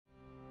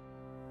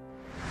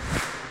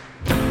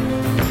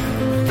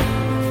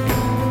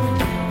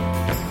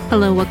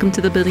Hello, welcome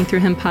to the Building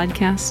Through Him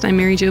podcast. I'm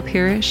Mary Jo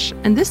Parrish,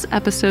 and this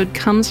episode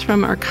comes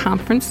from our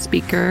conference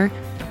speaker,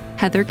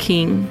 Heather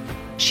King.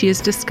 She is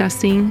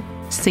discussing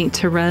Saint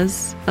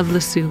Therese of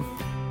Lisieux.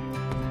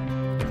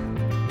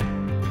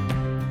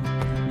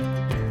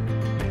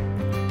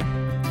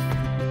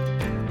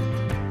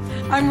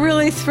 I'm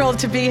really thrilled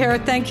to be here.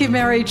 Thank you,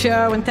 Mary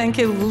Jo, and thank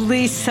you,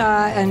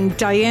 Lisa and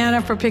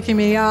Diana, for picking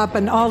me up,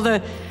 and all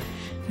the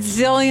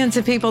zillions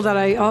of people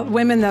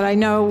women that I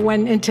know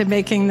went into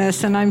making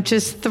this, and I'm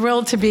just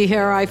thrilled to be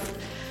here. I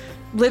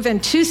live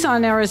in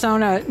Tucson,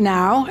 Arizona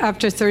now,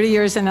 after 30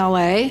 years in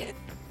LA.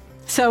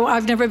 So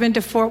I've never been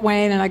to Fort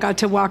Wayne, and I got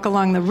to walk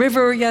along the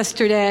river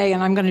yesterday,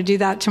 and I'm going to do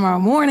that tomorrow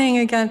morning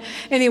again.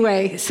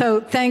 Anyway, so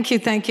thank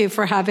you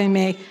for having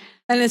me.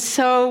 And it's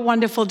so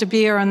wonderful to be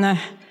here on the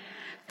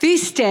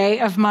feast day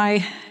of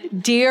my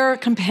dear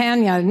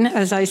companion,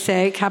 as I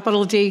say,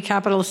 capital D,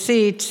 capital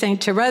C,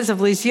 Saint Therese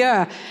of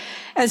Lisieux.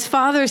 As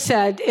Father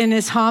said in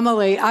his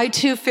homily, I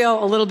too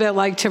feel a little bit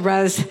like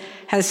Therese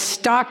has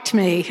stalked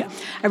me.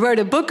 I wrote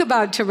a book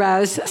about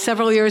Therese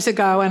several years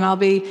ago, and I'll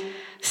be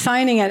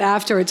signing it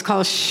after. It's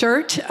called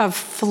Shirt of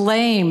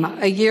Flame,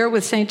 A Year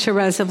with Saint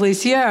Therese of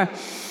Lisieux.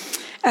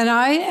 And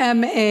I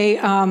am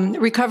a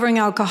recovering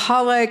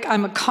alcoholic.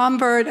 I'm a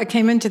convert. I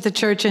came into the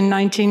church in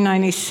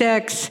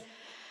 1996,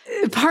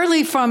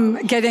 partly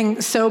from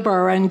getting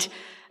sober, and,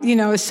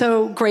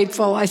 so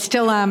grateful. I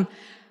still am.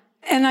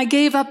 And I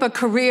gave up a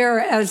career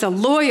as a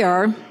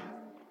lawyer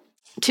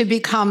to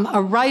become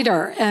a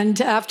writer.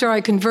 And after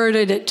I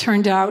converted, it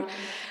turned out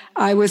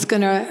I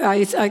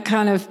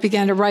kind of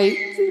began to write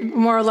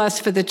more or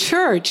less for the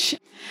church.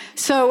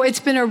 So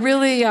it's been a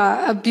really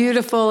a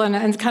beautiful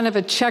and kind of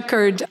a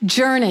checkered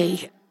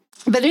journey.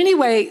 But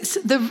anyway,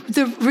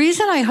 the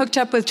reason I hooked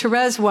up with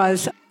Therese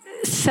was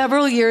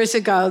several years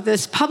ago,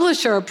 this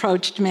publisher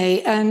approached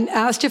me and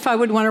asked if I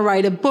would want to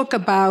write a book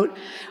about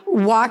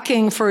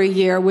walking for a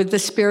year with the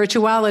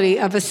spirituality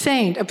of a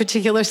saint, a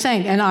particular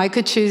saint, and I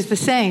could choose the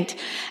saint.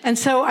 And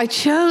so I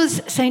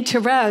chose Saint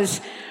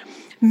Therese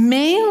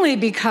mainly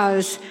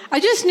because I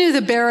just knew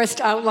the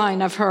barest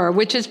outline of her,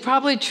 which is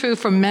probably true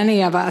for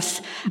many of us.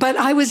 But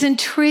I was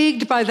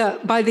intrigued by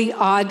the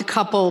odd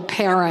couple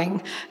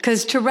pairing,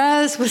 because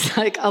Therese was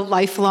like a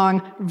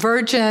lifelong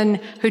virgin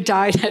who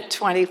died at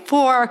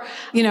 24.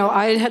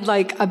 I had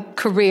like a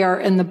career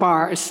in the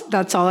bars.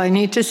 That's all I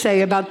need to say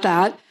about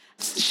that.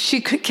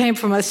 She came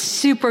from a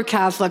super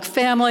Catholic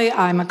family.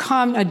 I'm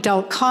an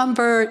adult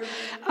convert.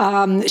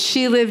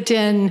 She lived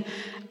in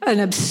an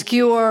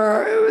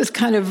obscure, it was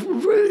kind of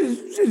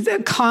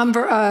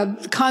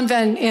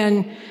convent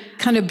in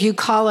kind of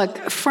bucolic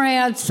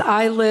France.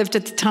 I lived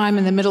at the time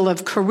in the middle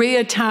of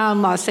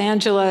Koreatown, Los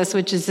Angeles,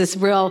 which is this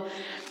real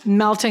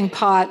melting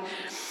pot.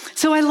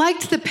 So I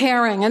liked the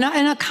pairing,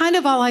 and kind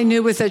of all I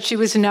knew was that she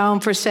was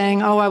known for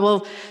saying, I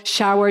will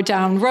shower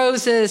down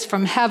roses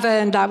from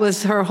heaven. That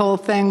was her whole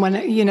thing, when,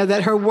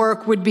 that her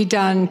work would be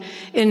done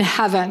in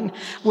heaven,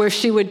 where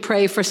she would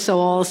pray for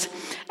souls.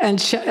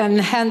 And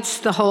hence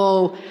the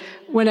whole,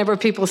 whenever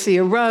people see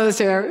a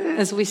rose, or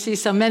as we see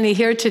so many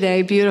here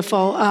today,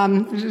 beautiful,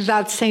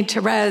 that's Saint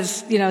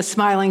Therese,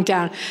 smiling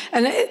down.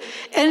 And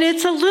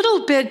it's a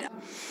little bit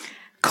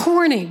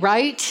corny,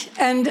 right?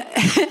 And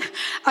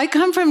I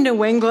come from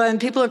New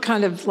England. People are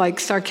kind of like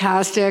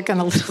sarcastic and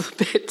a little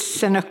bit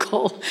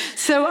cynical.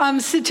 So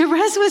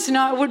Therese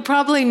would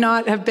probably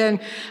not have been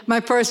my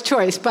first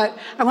choice, but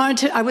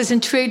I was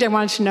intrigued. I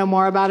wanted to know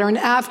more about her. And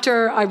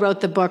after I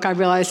wrote the book, I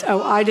realized,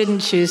 I didn't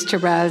choose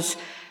Therese.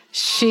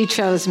 She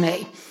chose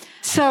me.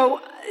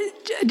 So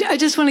I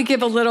just want to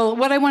give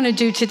what I want to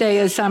do today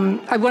is, I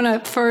want to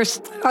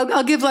first,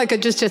 I'll give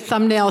just a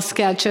thumbnail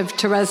sketch of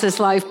Therese's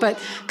life, but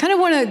kind of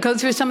want to go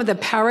through some of the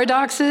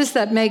paradoxes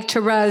that make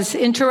Therese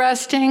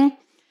interesting.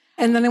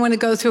 And then I want to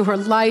go through her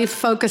life,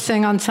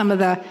 focusing on some of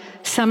the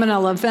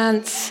seminal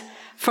events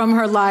from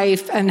her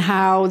life and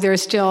how her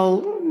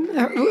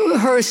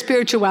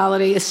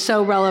spirituality is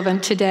so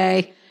relevant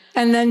today.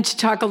 And then to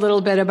talk a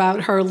little bit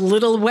about her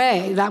little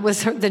way. That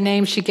was the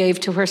name she gave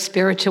to her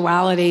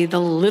spirituality,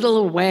 the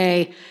little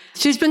way.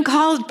 She's been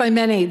called by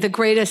many the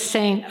greatest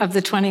saint of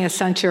the 20th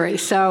century.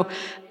 So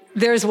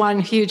there's one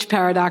huge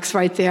paradox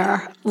right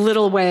there.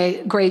 Little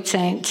way, great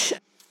saint.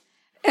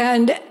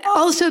 And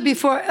also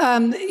before,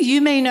 you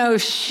may know,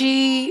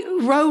 she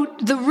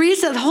wrote, the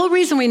whole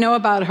reason we know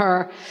about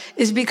her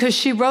is because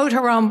she wrote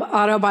her own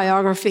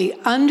autobiography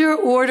under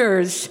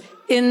orders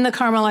in the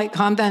Carmelite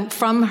convent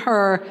from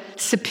her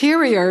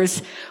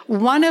superiors,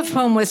 one of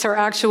whom was her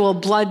actual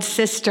blood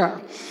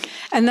sister.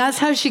 And that's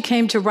how she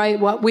came to write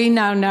what we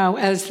now know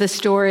as the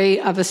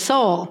story of a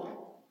soul,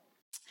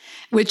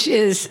 which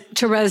is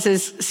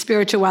Therese's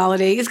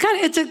spirituality.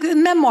 It's a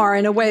memoir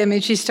in a way. I mean,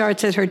 she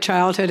starts at her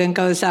childhood and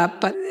goes up,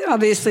 but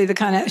obviously the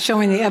kind of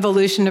showing the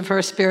evolution of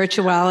her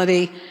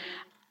spirituality.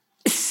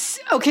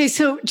 Okay,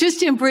 so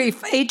just in brief,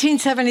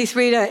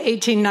 1873 to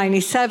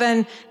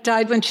 1897,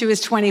 died when she was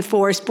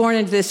 24, was born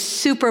into this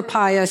super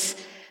pious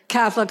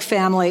Catholic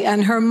family.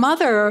 And her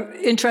mother,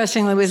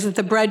 interestingly, was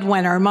the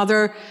breadwinner.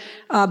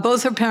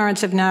 Both her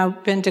parents have now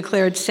been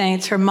declared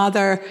saints. Her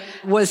mother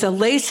was a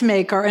lace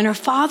maker, and her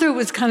father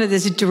was kind of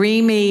this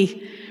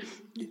dreamy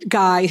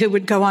guy who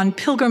would go on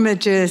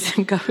pilgrimages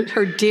and go to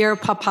her dear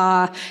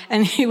papa,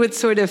 and he would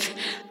sort of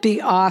be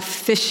off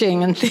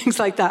fishing and things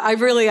like that. I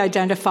really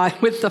identify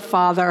with the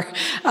father.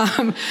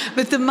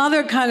 But the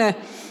mother kind of,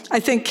 I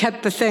think,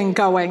 kept the thing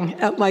going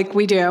like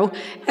we do,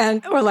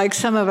 or like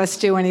some of us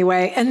do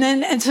anyway.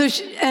 And so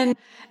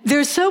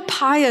they're so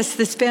pious,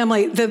 this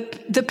family.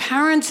 The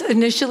parents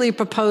initially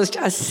proposed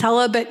a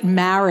celibate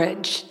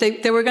marriage.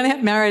 They were going to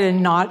get married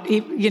and not,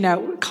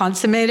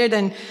 consummated.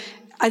 And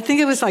I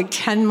think it was like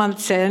 10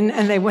 months in,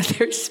 and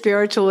their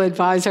spiritual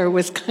advisor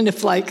was kind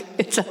of like,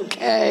 it's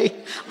okay.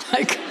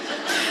 Like,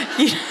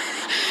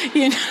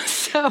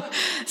 So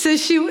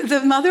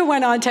the mother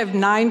went on to have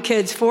 9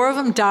 kids. 4 of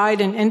them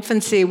died in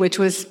infancy, which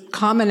was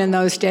common in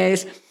those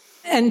days.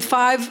 And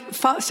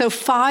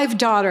 5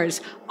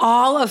 daughters,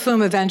 all of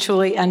whom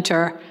eventually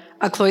enter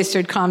a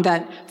cloistered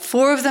convent.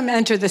 4 of them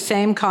enter the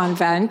same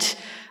convent,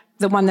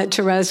 the one that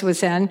Therese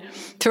was in.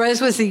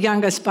 Therese was the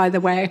youngest, by the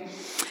way.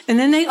 And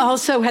then they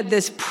also had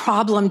this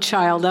problem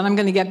child that I'm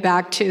going to get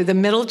back to, the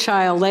middle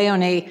child,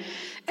 Leonie.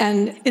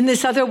 And in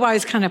this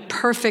otherwise kind of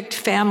perfect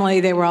family,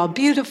 they were all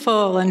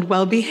beautiful and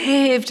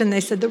well-behaved, and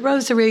they said the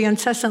rosary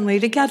incessantly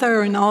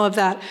together and all of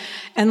that.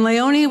 And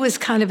Leonie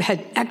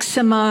had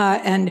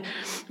eczema and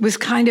was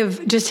kind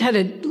of just had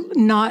a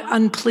not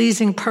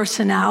unpleasing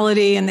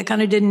personality, and they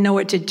kind of didn't know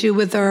what to do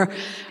with her.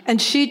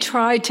 And she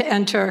tried to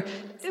enter.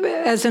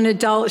 As an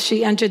adult,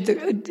 she entered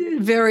the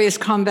various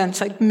convents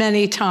like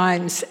many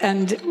times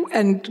and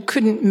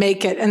couldn't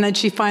make it. And then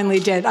she finally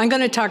did. I'm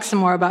going to talk some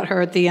more about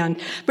her at the end.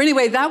 But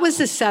anyway, that was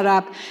the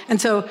setup. And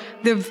so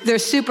they're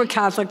super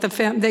Catholic.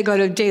 They go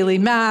to daily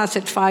mass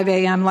at 5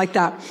 a.m. like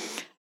that.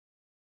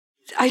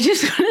 I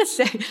just want to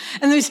say,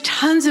 and there's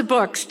tons of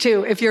books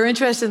too. If you're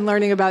interested in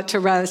learning about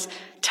Therese,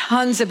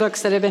 tons of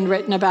books that have been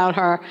written about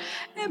her.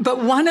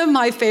 But one of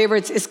my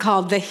favorites is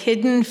called The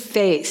Hidden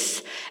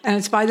Face. And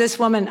it's by this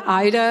woman,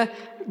 Ida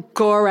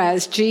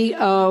Gores,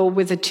 G-O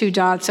with the 2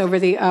 dots over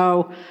the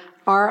O,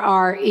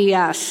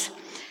 R-R-E-S.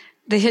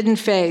 The Hidden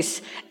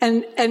Face.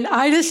 And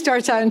Ida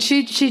starts out, and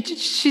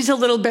she's a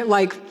little bit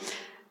like,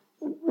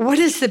 what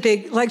is the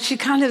big, like she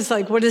kind of is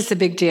like, what is the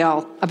big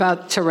deal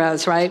about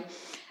Therese, right?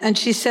 And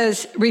she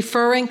says,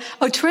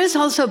 Therese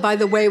also, by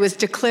the way, was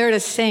declared a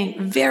saint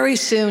very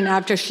soon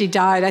after she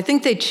died. I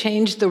think they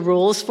changed the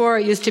rules for her.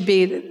 It used to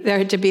be, there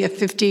had to be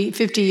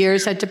 50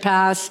 years had to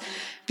pass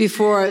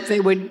before they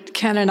would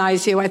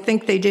canonize you. I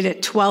think they did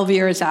it 12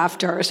 years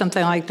after or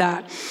something like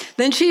that.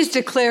 Then she's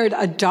declared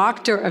a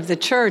doctor of the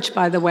church,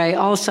 by the way,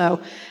 also.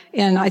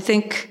 And I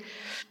think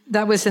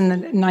that was in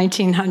the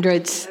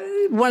 1900s.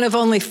 One of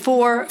only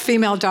 4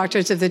 female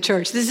doctors of the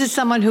church. This is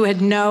someone who had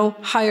no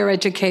higher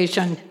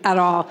education at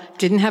all,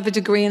 didn't have a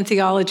degree in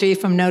theology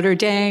from Notre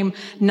Dame,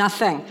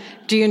 nothing.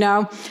 Do you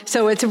know?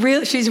 So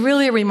she's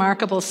really a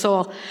remarkable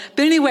soul.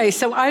 But anyway,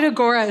 so Ida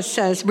Gores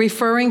says,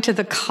 referring to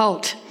the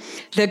cult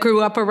that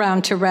grew up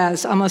around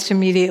Therese almost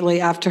immediately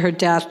after her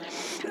death,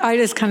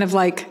 Ida's kind of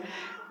like,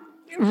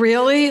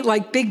 really?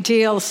 Like, big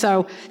deal.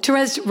 So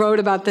Therese wrote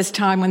about this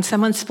time when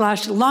someone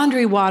splashed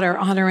laundry water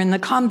on her in the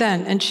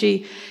convent, and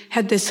she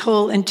had this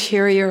whole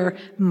interior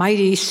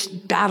mighty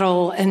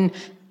battle and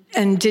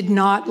did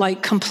not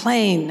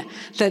complain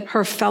that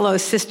her fellow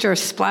sister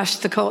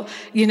splashed the cold,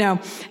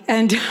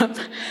 And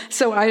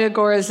so Ida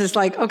Gores is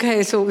like,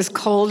 okay, so it was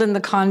cold in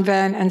the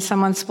convent and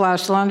someone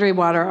splashed laundry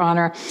water on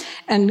her.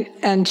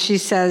 And she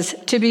says,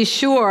 to be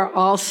sure,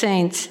 all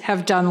saints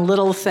have done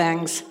little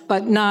things,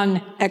 but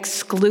none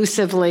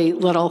exclusively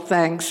little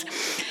things.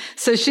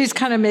 So she's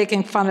kind of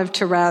making fun of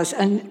Therese.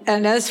 And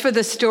as for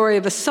the story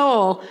of a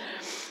soul,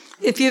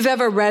 if you've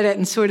ever read it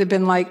and sort of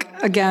been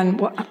like, again,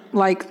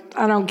 like,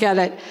 I don't get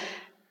it,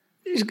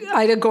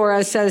 Ida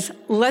Gores says,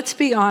 let's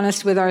be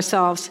honest with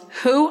ourselves.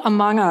 Who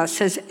among us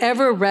has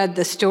ever read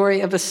the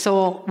story of a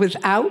soul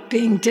without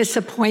being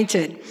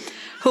disappointed?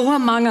 Who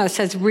among us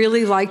has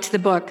really liked the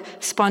book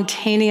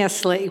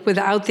spontaneously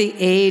without the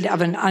aid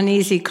of an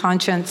uneasy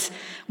conscience,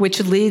 which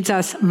leads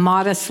us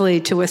modestly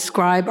to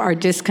ascribe our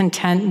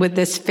discontent with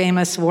this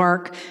famous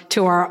work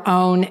to our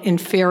own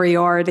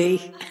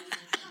inferiority?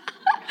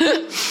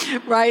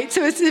 Right?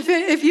 So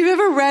if you've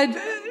ever read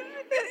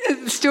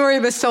the story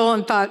of a soul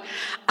and thought,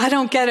 I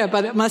don't get it,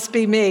 but it must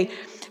be me,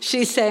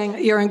 she's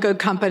saying you're in good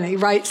company,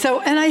 right? So,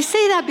 and I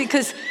say that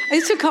because I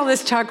used to call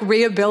this talk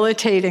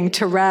rehabilitating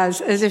Therese,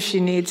 as if she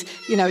needs,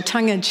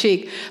 tongue in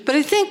cheek. But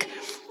I think,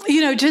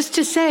 just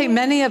to say,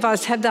 many of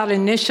us have that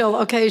initial,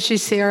 okay,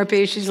 she's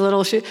therapy, she's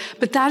little,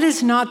 but that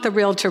is not the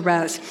real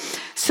Therese.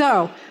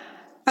 So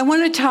I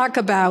want to talk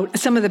about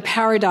some of the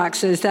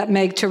paradoxes that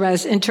make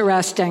Therese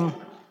interesting.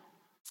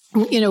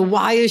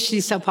 Why is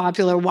she so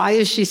popular? Why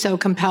is she so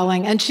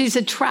compelling? And she's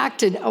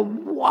attracted a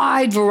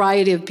wide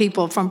variety of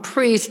people, from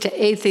priests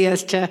to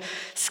atheists to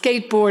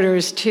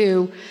skateboarders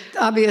to,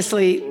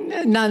 obviously,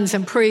 nuns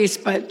and priests,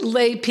 but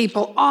lay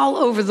people all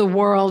over the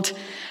world,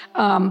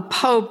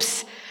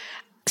 popes.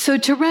 So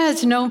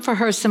Therese, known for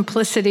her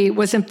simplicity,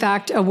 was in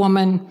fact a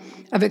woman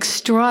of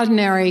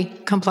extraordinary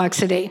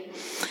complexity.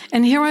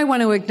 And here I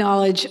want to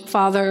acknowledge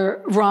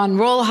Father Ron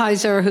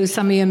Rolheiser, who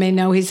some of you may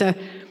know.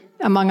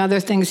 Among other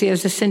things, he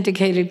has a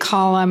syndicated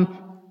column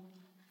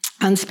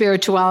on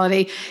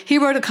spirituality. He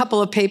wrote a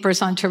couple of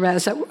papers on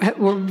Therese that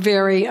were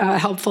very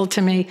helpful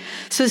to me.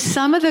 So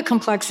some of the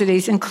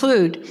complexities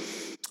include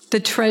the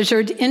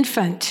treasured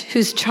infant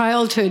whose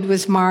childhood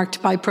was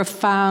marked by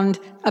profound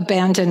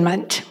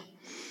abandonment.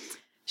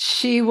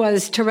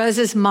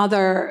 Therese's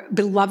mother,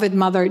 beloved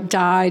mother,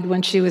 died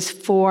when she was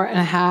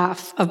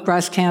 4.5 of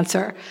breast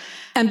cancer.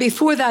 And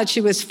before that,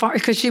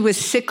 because she was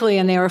sickly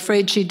and they were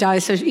afraid she'd die.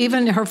 So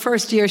even her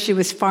first year, she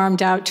was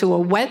farmed out to a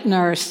wet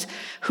nurse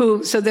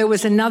so there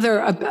was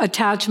another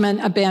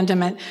attachment,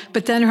 abandonment.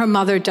 But then her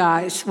mother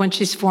dies when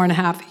she's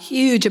 4.5,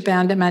 huge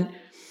abandonment.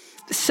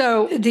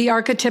 So the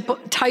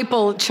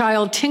archetypal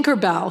child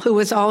Tinkerbell, who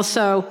was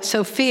also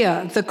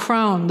Sophia, the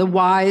crone, the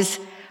wise,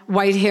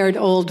 white-haired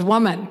old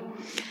woman.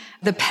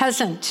 The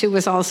peasant, who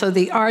was also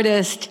the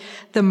artist,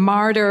 the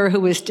martyr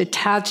who was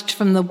detached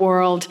from the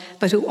world,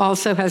 but who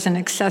also has an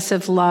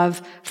excessive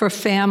love for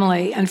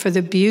family and for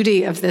the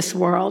beauty of this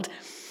world.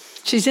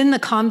 She's in the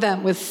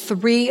convent with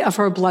 3 of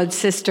her blood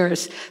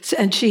sisters,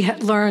 and she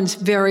learns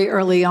very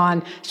early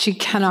on she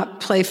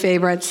cannot play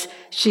favorites.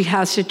 She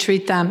has to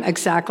treat them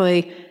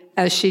exactly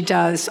as she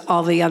does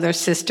all the other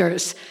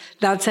sisters.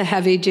 That's a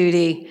heavy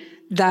duty.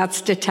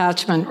 That's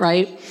detachment,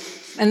 right?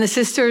 And her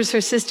sisters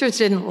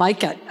didn't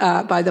like it,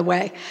 by the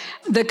way.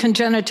 The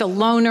congenital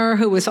loner,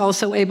 who was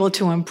also able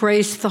to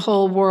embrace the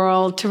whole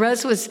world.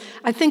 Therese was,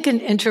 I think, an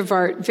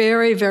introvert,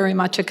 very, very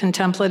much a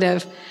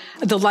contemplative.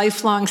 The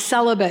lifelong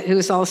celibate, who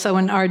was also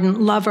an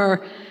ardent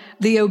lover.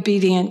 The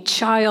obedient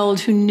child,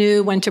 who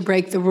knew when to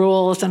break the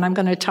rules. And I'm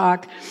going to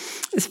talk,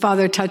 his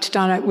father touched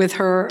on it with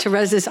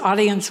Therese's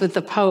audience with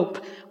the Pope,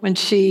 when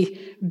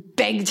she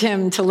begged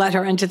him to let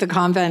her into the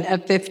convent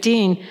at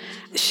 15.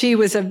 She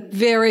was a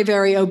very,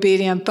 very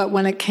obedient, but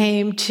when it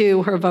came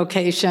to her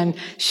vocation,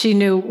 she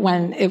knew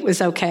when it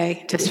was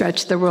okay to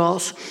stretch the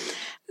rules.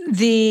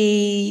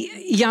 The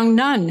young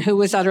nun, who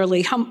was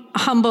utterly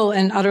humble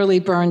and utterly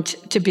burned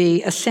to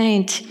be a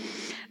saint,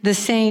 the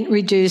saint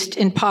reduced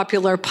in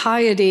popular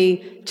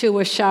piety to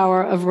a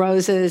shower of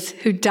roses,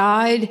 who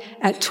died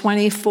at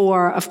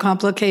 24 of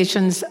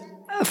complications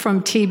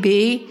from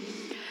TB,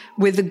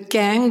 with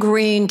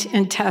gangrened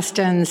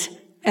intestines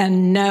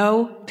and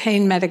no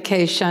pain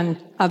medication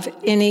of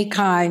any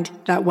kind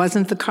that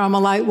wasn't the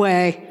Carmelite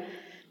way,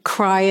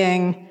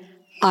 crying,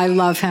 "I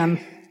love him."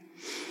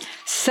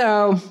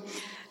 So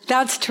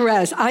that's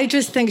Therese. I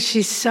just think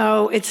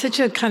it's such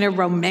a kind of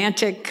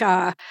romantic,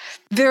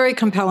 very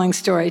compelling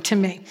story to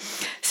me.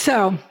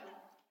 So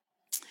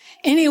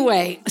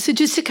anyway, so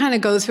just to kind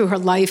of go through her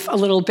life a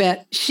little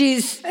bit,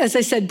 she's, as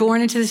I said,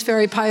 born into this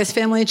very pious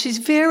family, and she's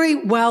very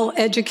well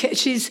educated.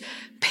 She's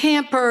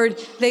pampered.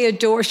 They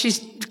adore. She's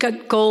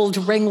got gold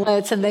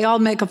ringlets, and they all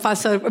make a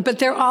fuss over her, but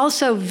they're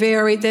also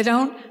they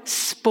don't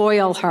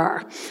spoil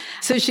her.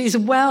 So she's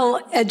well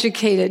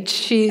educated.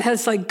 She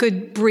has like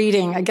good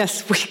breeding, I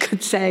guess we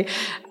could say,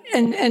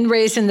 and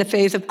raised in the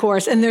faith, of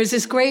course. And there's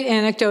this great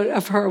anecdote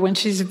of her when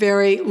she's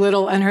very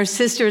little, and her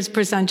sisters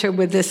present her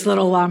with this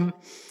little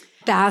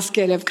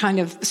basket of kind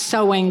of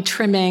sewing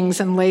trimmings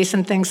and lace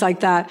and things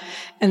like that.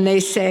 And they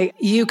say,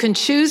 "You can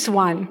choose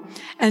one."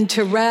 And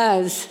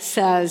Therese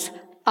says,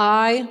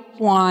 "I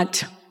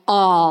want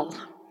all."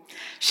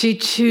 She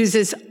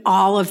chooses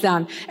all of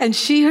them. And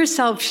she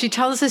herself, she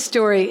tells a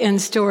story in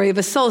Story of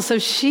a Soul. So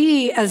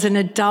she, as an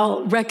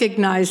adult,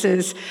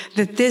 recognizes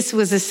that this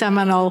was a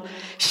seminal.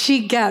 She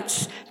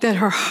gets that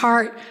her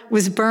heart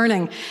was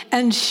burning.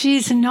 And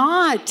she's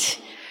not,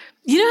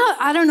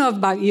 I don't know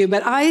about you,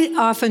 but I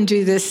often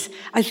do this.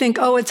 I think,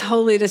 it's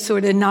holy to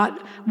sort of not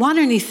want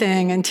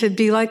anything and to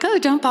be like,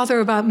 don't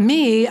bother about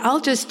me. I'll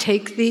just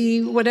take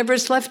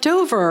whatever's left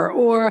over.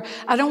 Or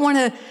I don't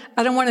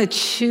want to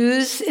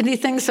choose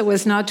anything so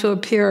as not to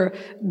appear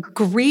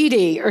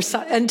greedy or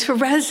so. And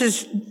Therese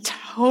is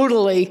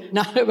totally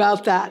not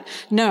about that.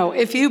 No,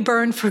 if you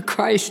burn for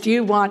Christ,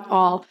 you want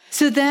all.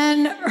 So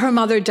then her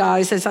mother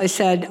dies, as I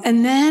said.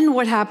 And then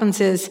what happens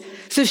is,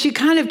 so she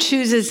kind of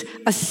chooses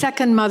a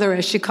second mother,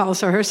 as she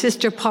calls her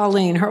sister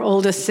Pauline, her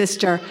oldest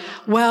sister.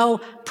 Well,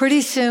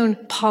 pretty soon,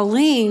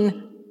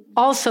 Pauline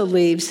also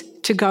leaves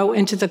to go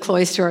into the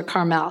cloister at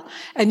Carmel.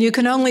 And you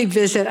can only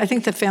visit, I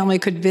think the family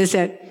could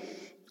visit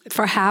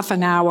for half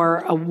an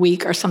hour a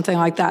week or something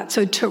like that.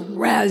 So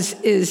Therese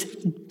is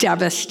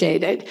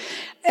devastated.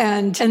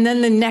 And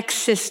then the next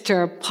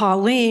sister,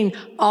 Pauline,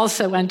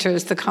 also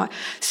enters the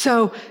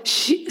So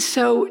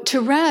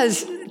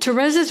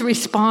Therese's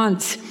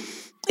response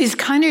is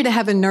kind of to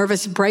have a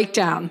nervous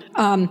breakdown.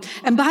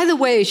 And by the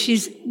way,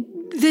 she's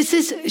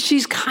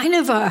kind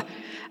of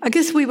I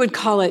guess we would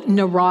call it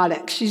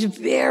neurotic. She's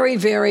very,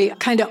 very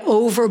kind of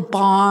over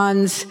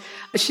bonds.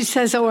 She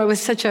says, I was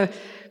such a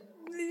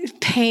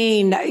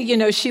pain.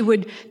 She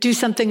would do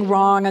something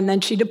wrong and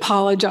then she'd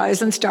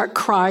apologize and start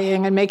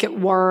crying and make it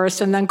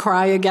worse and then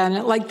cry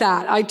again, like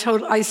that.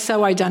 I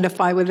so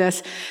identify with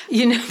this.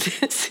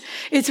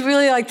 It's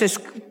really like this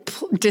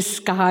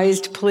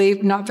disguised plea,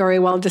 not very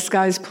well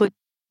disguised plea,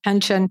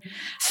 tension.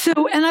 So,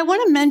 and I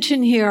want to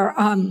mention here,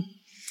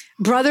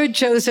 Brother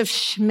Joseph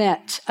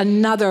Schmidt,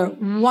 another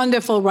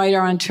wonderful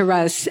writer on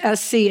Therese,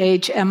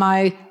 Schmidt.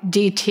 I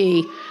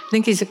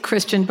think he's a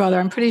Christian brother.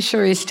 I'm pretty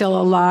sure he's still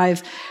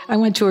alive. I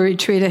went to a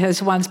retreat of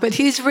his once, but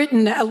he's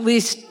written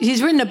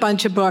a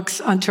bunch of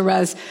books on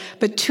Therese,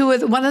 but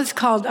one is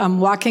called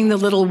Walking the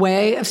Little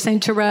Way of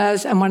St.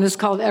 Therese, and one is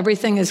called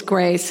Everything is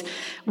Grace.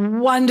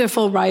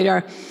 Wonderful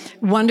writer,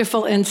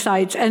 wonderful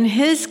insights. And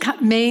his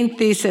main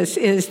thesis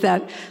is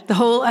that the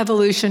whole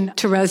evolution of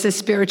Therese's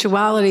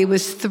spirituality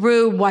was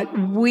through what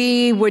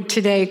we would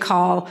today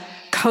call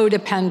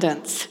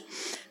codependence.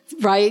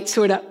 Right?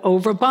 Sort of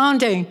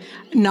overbonding,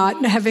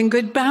 not having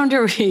good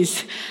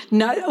boundaries,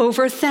 not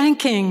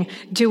overthanking,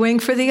 doing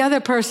for the other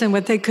person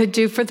what they could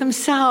do for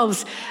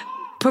themselves,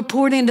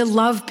 purporting to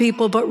love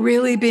people, but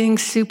really being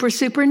super,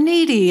 super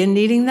needy and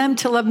needing them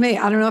to love me.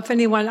 I don't know if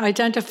anyone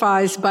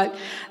identifies, but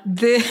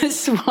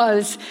this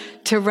was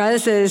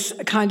Therese's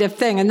kind of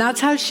thing. And that's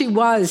how she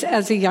was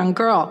as a young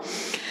girl.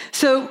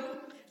 So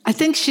I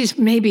think she's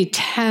maybe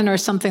 10 or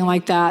something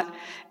like that.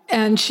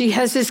 And she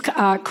has this,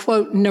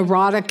 quote,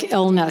 neurotic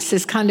illness,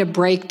 this kind of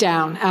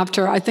breakdown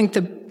after, I think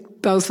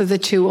both of the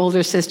two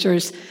older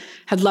sisters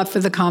had left for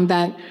the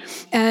convent.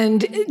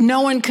 And no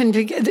one can,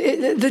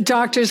 the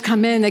doctors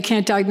come in, they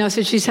can't diagnose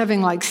it. She's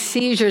having like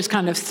seizures,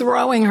 kind of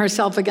throwing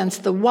herself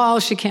against the wall.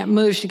 She can't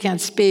move, she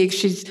can't speak,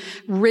 she's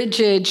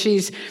rigid,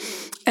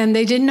 and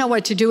they didn't know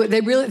what to do.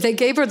 They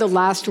gave her the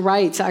last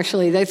rites,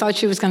 actually. They thought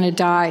she was going to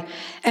die.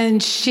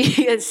 And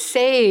she is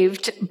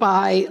saved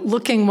by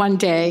looking one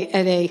day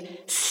at a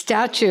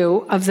statue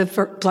of the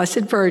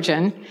Blessed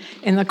Virgin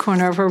in the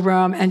corner of her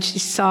room, and she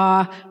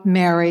saw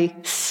Mary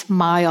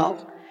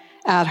smile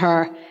at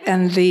her,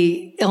 and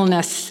the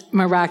illness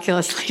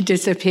miraculously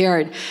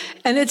disappeared.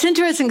 And it's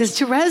interesting because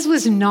Therese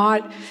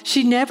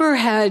she never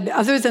had,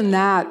 other than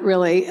that,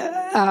 really,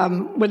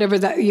 whatever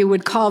that you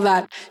would call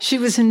that, she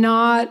was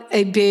not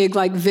a big,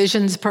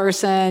 visions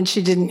person.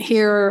 She didn't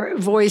hear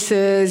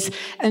voices,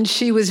 and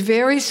she was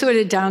very sort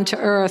of down to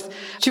earth.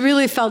 She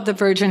really felt the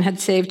Virgin had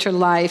saved her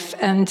life,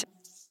 and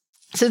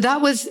so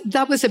that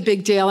was a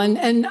big deal.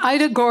 And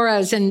Ida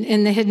Goraz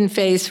in The Hidden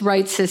Face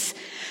writes this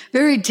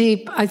very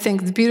deep, I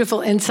think, beautiful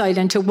insight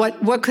into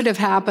what could have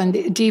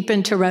happened deep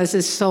in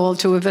Therese's soul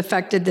to have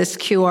affected this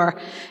cure.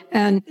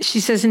 And she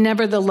says,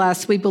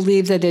 nevertheless, we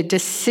believe that a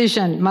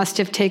decision must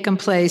have taken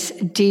place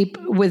deep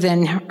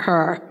within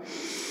her.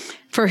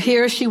 For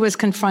here she was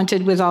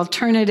confronted with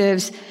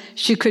alternatives.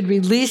 She could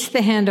release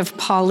the hand of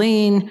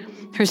Pauline,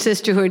 her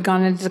sister who had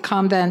gone into the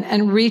convent,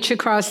 and reach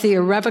across the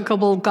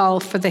irrevocable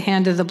gulf for the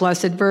hand of the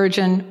Blessed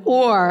Virgin,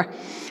 or,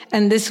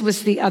 and this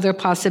was the other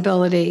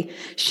possibility,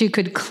 she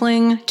could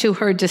cling to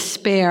her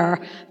despair,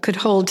 could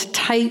hold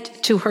tight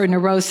to her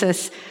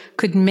neurosis,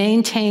 could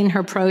maintain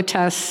her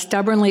protests,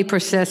 stubbornly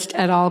persist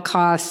at all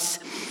costs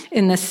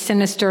in the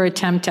sinister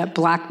attempt at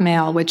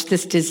blackmail, which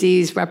this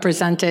disease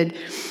represented.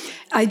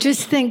 I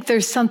just think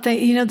there's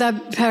something,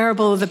 that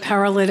parable of the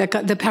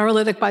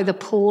paralytic by the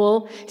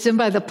pool. He's in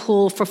by the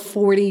pool for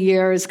 40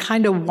 years,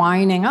 kind of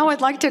whining,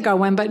 I'd like to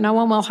go in, but no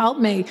one will help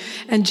me.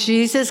 And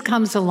Jesus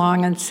comes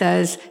along and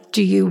says,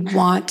 do you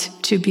want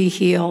to be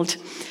healed?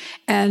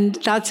 And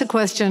that's a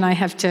question I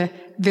have to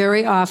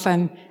very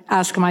often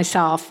ask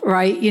myself,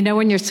 right?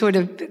 When you're sort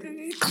of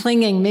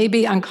clinging,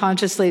 maybe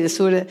unconsciously, to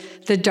sort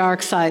of the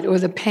dark side or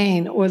the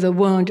pain or the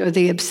wound or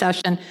the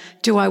obsession.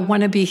 Do I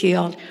want to be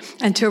healed?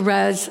 And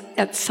Therese,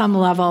 at some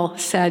level,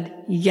 said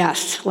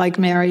yes, like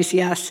Mary's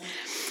yes.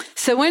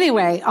 So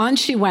anyway, on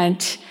she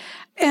went.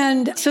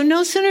 And so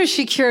no sooner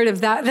she cured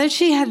of that, then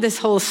she had this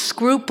whole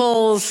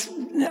scruples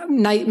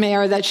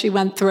nightmare that she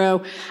went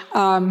through.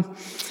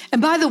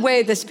 And by the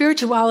way, the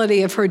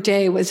spirituality of her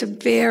day was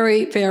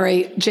very,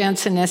 very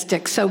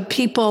Jansenistic. So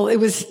it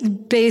was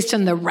based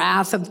on the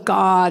wrath of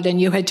God, and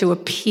you had to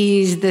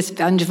appease this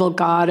vengeful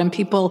God, and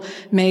people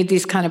made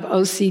these kind of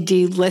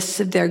OCD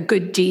lists of their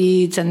good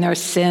deeds and their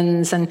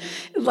sins, and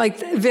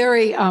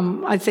very,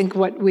 I think,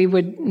 what we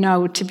would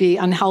know to be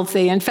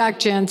unhealthy. In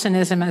fact,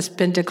 Jansenism has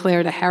been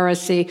declared a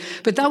heresy,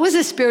 but that was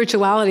the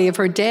spirituality of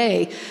her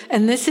day.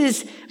 And this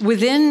is,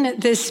 within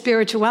this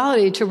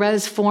spirituality,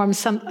 Therese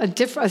forms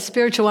a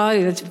spirituality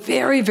that's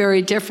very,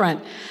 very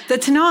different.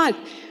 That's not,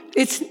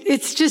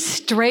 it's just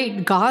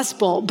straight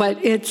gospel, but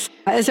it's,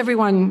 as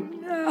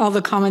all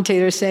the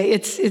commentators say,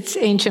 it's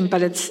ancient,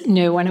 but it's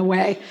new in a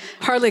way,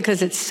 partly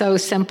because it's so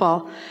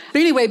simple. But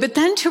anyway,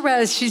 then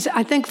Therese, she's,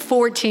 I think,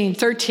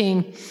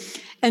 13,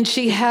 and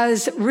she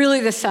has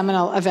really the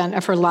seminal event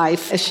of her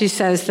life. As she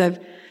says, the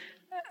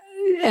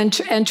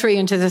entry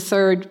into the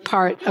third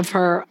part of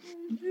her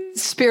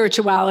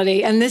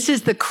spirituality, and this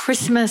is the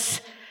Christmas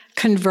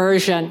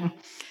conversion.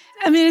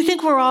 I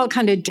think we're all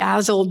kind of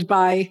dazzled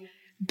by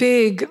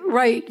big,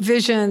 right,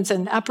 visions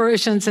and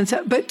apparitions and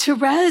so. But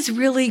Therese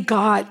really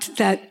got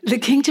that the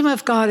kingdom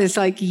of God is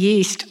like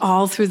yeast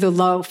all through the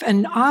loaf.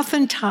 And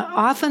often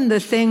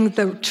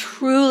the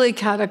truly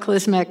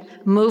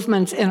cataclysmic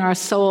movements in our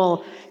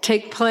soul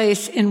take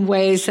place in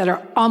ways that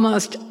are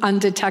almost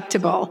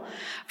undetectable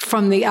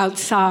from the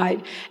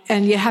outside.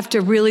 And you have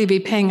to really be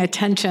paying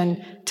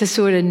attention to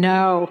sort of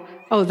know,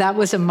 oh, that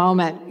was a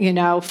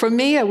moment, For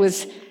me, it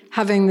was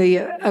having the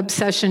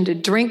obsession to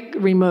drink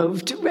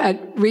removed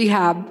at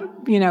rehab,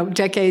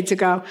 decades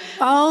ago.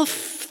 All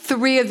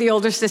three of the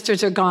older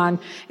sisters are gone.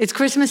 It's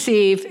Christmas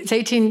Eve. It's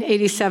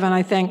 1887,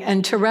 I think.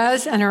 And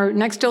Therese and her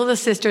next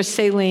oldest sister,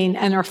 Céline,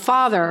 and her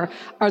father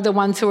are the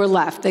ones who are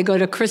left. They go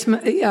to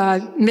Christmas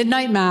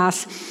midnight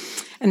mass,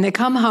 and they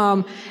come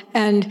home,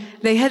 and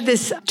they had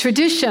this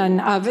tradition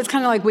of, it's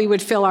kind of like we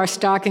would fill our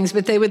stockings,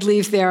 but they would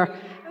leave their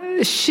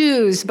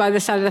shoes by the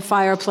side of the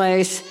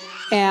fireplace,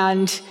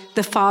 and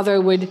the father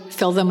would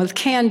fill them with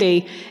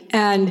candy.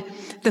 And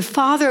the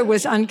father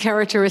was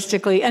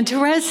uncharacteristically, and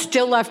Therese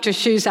still left her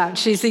shoes out.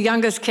 She's the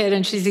youngest kid,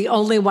 and she's the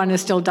only one who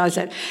still does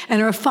it.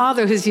 And her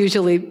father,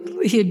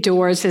 he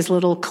adores his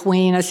little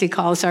queen, as he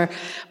calls her,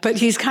 but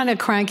he's kind of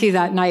cranky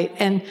that night.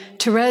 And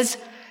Therese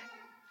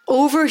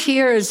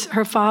overhears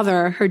her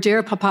father, her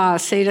dear papa,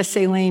 say to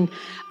Céline,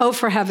 oh,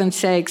 for heaven's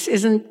sakes,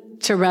 isn't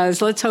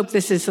Therese, let's hope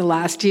this is the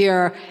last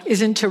year.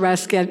 Isn't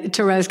Therese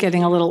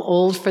getting a little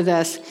old for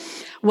this?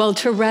 Well,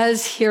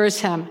 Therese hears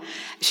him.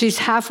 She's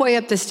halfway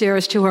up the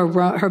stairs to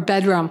her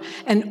bedroom.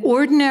 And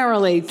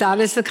ordinarily, that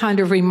is the kind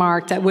of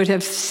remark that would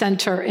have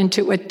sent her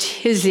into a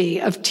tizzy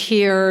of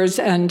tears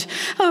and,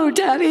 oh,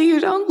 Daddy,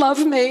 you don't love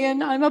me,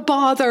 and I'm a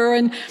bother.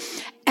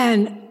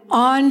 And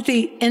on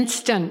the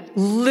instant,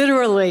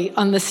 literally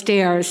on the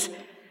stairs,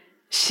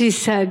 she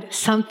said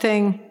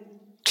something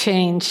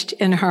changed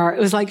in her. It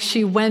was like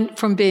she went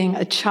from being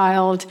a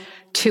child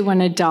to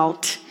an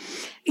adult.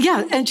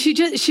 Yeah, and she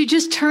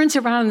just turns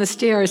around on the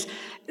stairs.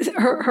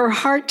 Her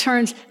heart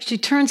turns, she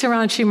turns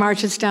around, she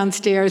marches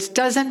downstairs,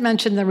 doesn't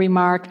mention the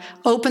remark,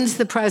 opens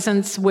the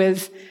presents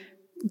with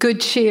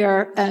good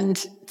cheer and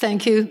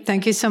thank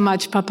you so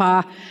much,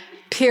 Papa,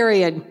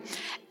 period.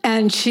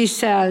 And she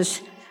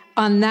says,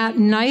 on that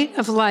night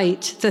of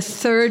light, the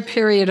third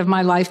period of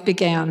my life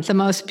began, the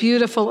most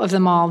beautiful of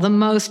them all, the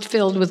most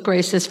filled with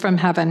graces from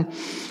heaven.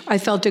 I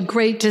felt a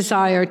great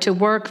desire to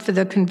work for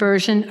the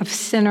conversion of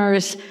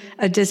sinners,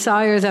 a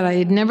desire that I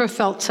had never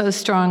felt so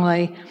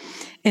strongly.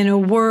 In a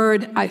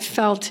word, I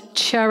felt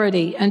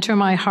charity enter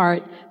my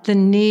heart, the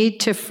need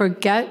to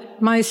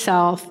forget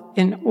myself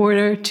in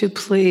order to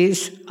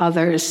please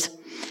others.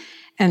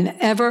 And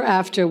ever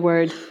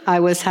afterward, I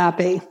was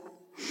happy.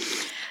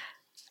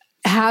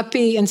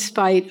 Happy in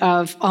spite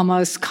of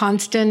almost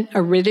constant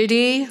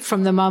aridity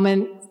from the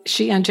moment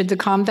she entered the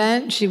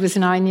convent. She was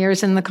 9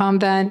 years in the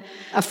convent,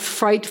 a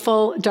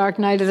frightful dark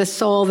night of the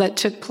soul that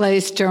took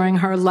place during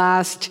her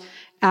last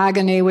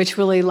agony, which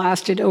really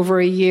lasted over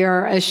a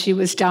year as she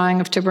was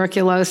dying of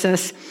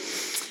tuberculosis.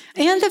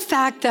 And the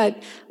fact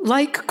that,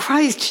 like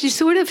Christ, she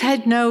sort of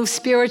had no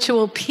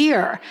spiritual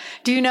peer.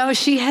 Do you know,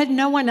 she had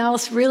no one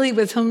else really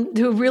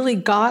who really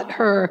got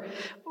her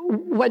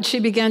what she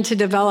began to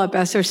develop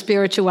as her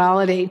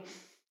spirituality.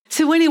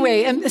 So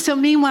anyway, so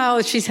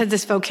meanwhile, she's had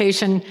this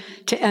vocation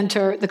to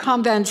enter the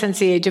convent since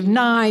the age of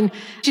 9.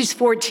 She's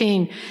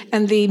 14,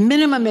 and the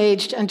minimum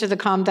age to enter the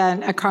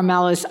convent at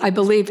Carmel is, I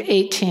believe,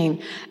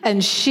 18.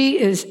 And she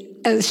is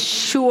as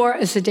sure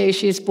as the day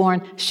she is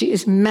born, she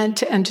is meant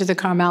to enter the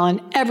Carmel,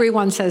 and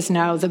everyone says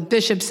no. The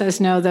bishop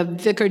says no, the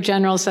vicar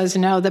general says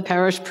no, the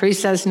parish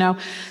priest says no.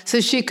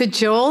 So she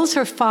cajoles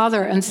her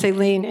father and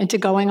Céline into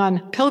going on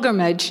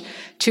pilgrimage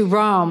to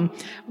Rome,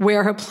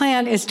 where her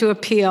plan is to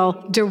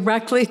appeal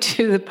directly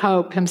to the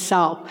Pope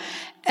himself.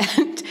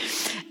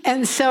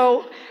 And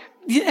so,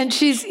 and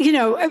she's,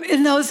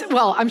 in those,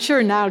 well, I'm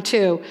sure now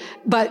too,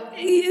 but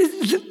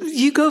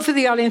you go for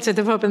the audience at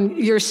the Pope and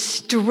you're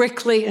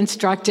strictly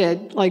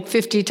instructed like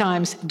 50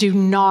 times, do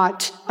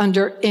not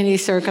under any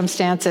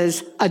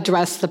circumstances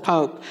address the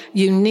Pope.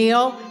 You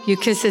kneel, you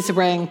kiss his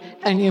ring,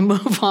 and you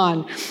move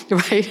on,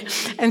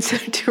 right? And so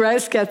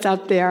Therese gets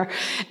up there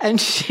and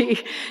she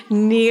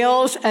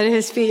kneels at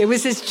his feet. It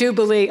was his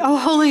Jubilee. Oh,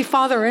 Holy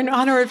Father, in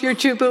honor of your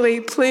Jubilee,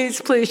 please,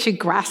 please. She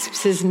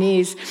grasps his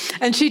knees.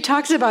 And she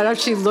talks about how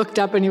she looked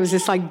up and he was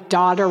just like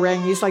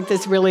doddering. He's like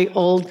this really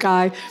old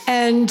guy.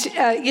 And,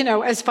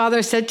 as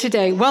Father said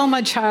today, well,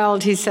 my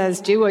child, he says,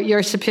 do what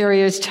your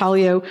superiors tell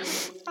you.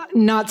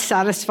 Not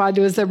satisfied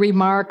with the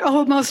remark,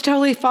 oh, most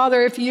Holy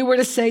Father, if you were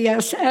to say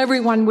yes,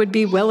 everyone would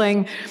be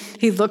willing.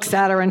 He looks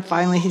at her and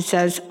finally he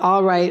says,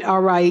 all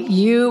right,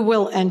 you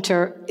will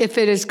enter if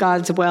it is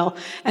God's will.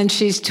 And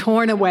she's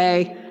torn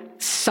away,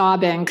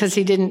 sobbing, because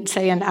he didn't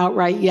say an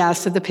outright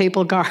yes, so the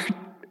papal guard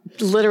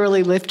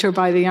literally lift her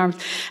by the arms.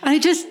 And I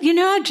just,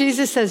 how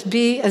Jesus says,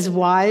 be as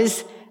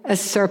wise as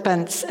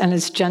serpents and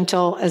as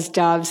gentle as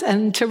doves.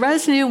 And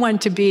Therese knew when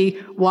to be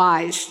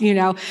wise,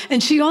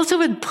 and she also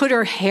would put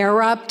her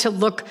hair up to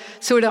look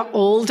sort of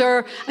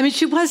older. I mean,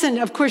 she wasn't,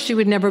 of course, she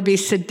would never be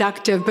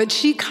seductive, but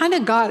she kind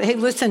of got, hey,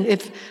 listen,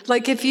 if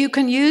you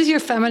can use your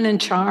feminine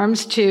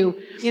charms to,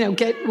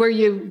 get where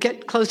you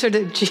get closer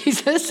to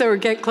Jesus or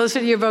get closer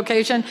to your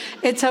vocation,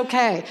 it's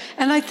okay.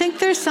 And I think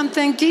there's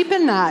something deep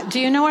in that. Do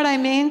you know what I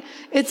mean?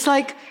 It's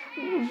like,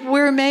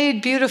 we're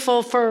made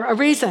beautiful for a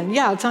reason.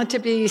 Yeah, it's not to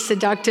be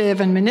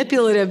seductive and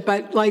manipulative,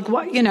 but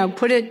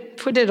put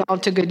it all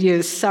to good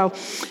use. So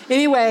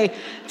anyway,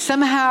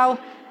 somehow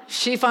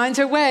she finds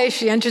her way.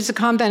 She enters the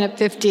convent at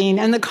 15,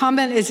 and the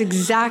convent is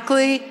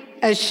exactly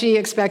as she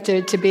expected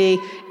it to be.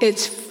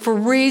 It's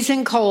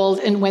freezing cold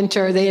in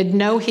winter. They had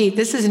no heat.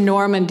 This is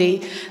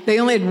Normandy. They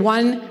only had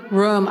one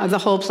room of the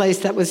whole place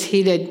that was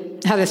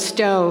heated, had a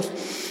stove.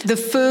 The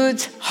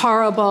food's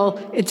horrible.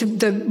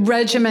 The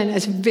regimen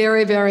is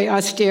very, very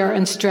austere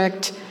and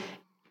strict.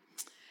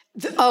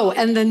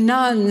 And the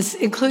nuns,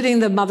 including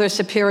the Mother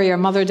Superior,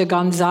 Mother de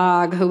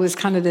Gonzague, who was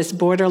kind of this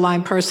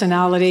borderline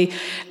personality,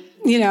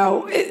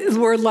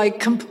 were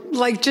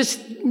just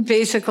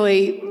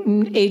basically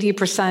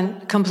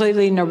 80%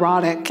 completely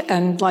neurotic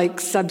and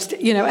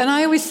and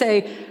I always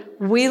say,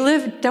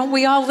 don't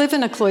we all live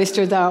in a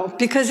cloister though?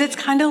 Because it's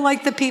kind of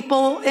like the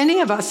people any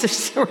of us are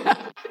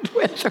surrounded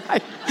with,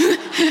 right?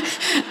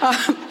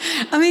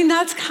 I mean,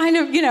 that's kind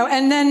of,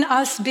 and then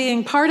us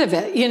being part of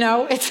it,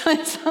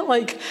 it's not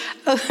like,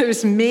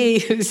 there's me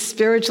who's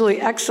spiritually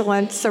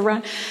excellent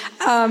surround.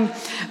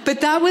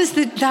 But that was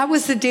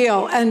the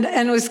deal. And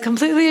it was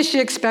completely as she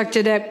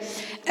expected it.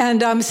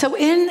 And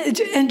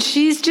and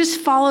she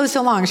just follows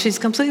along. She's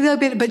completely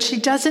obedient, but she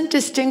doesn't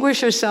distinguish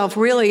herself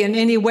really in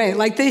any way.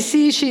 Like they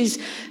see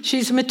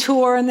she's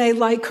mature and they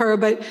like her,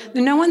 but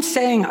no one's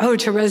saying, oh,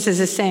 Therese is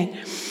a saint.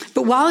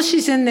 But while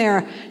she's in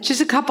there,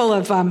 she's a couple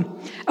of,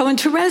 and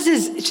Therese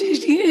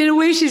in a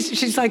way,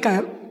 she's like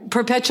a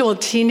perpetual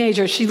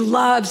teenager. She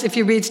loves, if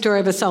you read Story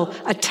of a Soul,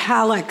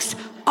 italics,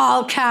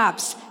 all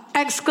caps,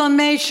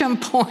 exclamation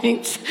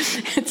points.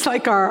 It's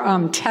like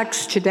our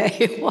text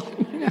today.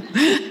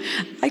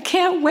 I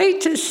can't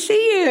wait to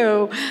see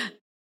you.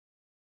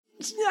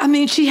 I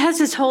mean, she has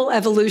this whole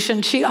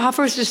evolution. She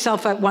offers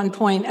herself at one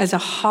point as a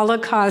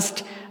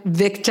Holocaust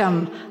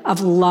victim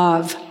of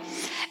love.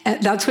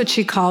 And that's what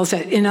she calls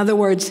it. In other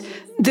words,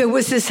 there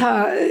was this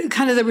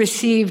kind of the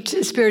received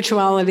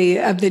spirituality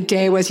of the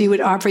day was you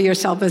would offer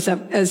yourself as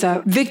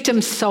a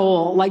victim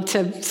soul, like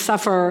to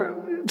suffer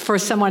for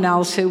someone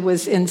else who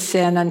was in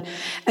sin.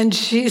 And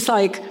she's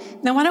like,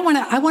 no,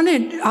 I want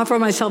to offer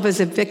myself as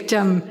a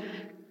victim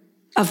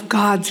of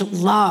God's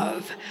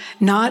love,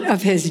 not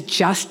of his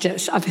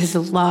justice, of his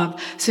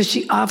love. So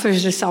she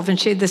offers herself, and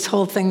she had this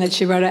whole thing that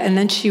she wrote, and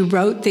then she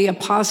wrote the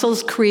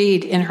Apostles'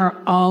 Creed in her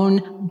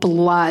own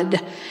blood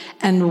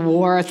and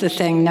wore the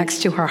thing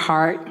next to her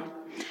heart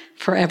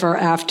forever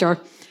after.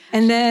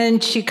 And then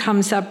she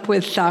comes up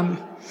with,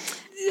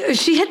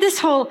 she had this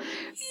whole,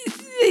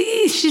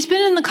 she's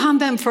been in the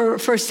convent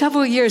for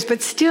several years,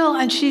 but still,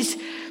 and she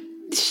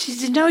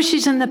knows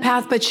she's in the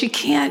path, but she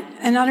can't,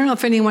 and I don't know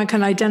if anyone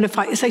can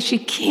identify, it's like she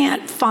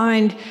can't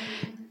find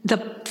the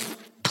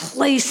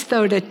place,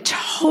 though, to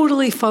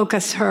totally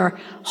focus her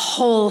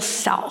whole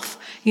self,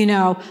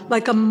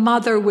 like a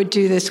mother would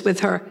do this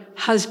with her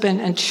husband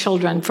and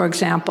children, for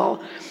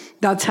example.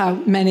 That's how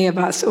many of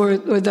us, or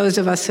those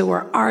of us who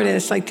are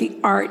artists, like the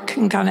art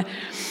can kind of,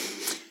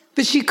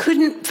 but she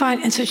couldn't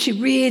find, and so she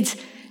reads,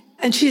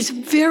 and she has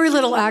very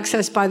little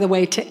access, by the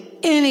way, to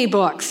any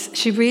books.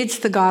 She reads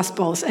the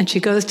Gospels, and she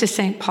goes to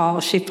St.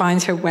 Paul. She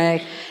finds her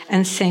way,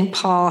 and St.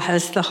 Paul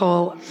has the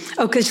whole,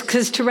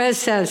 because Therese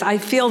says, I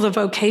feel the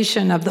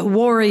vocation of the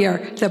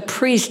warrior, the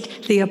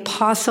priest, the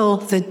apostle,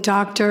 the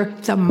doctor,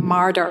 the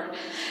martyr.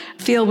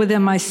 Feel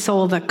within my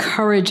soul the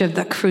courage of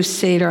the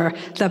crusader,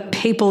 the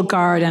papal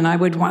guard, and I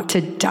would want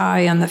to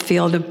die on the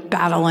field of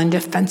battle in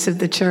defense of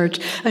the church.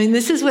 I mean,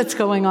 this is what's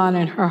going on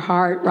in her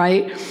heart,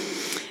 right?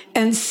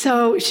 And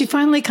so she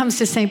finally comes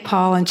to St.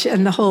 Paul,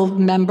 and the whole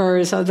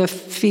members, the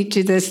feet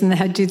do this and the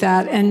head do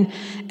that.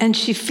 And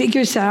she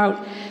figures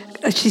out,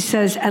 she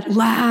says, at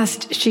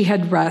last she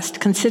had rest.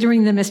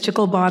 Considering the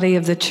mystical body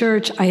of the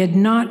church, I had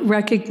not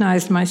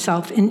recognized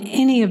myself in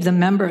any of the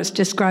members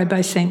described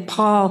by St.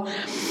 Paul,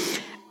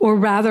 or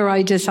rather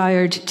I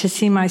desired to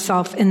see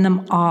myself in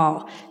them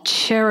all.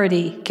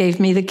 Charity gave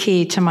me the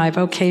key to my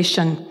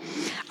vocation.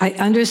 I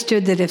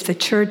understood that if the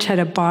church had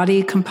a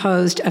body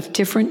composed of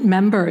different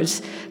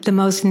members, the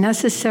most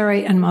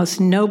necessary and most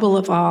noble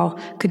of all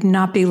could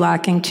not be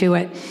lacking to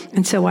it.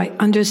 And so I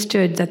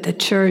understood that the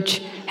church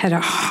had a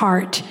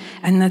heart,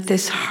 and that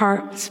this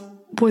heart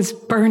was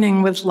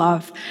burning with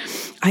love.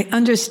 I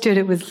understood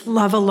it was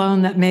love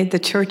alone that made the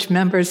church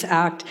members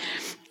act.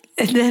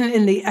 And then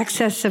in the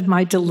excess of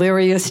my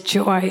delirious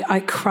joy, I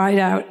cried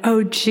out,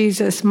 "Oh,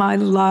 Jesus, my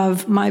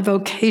love, my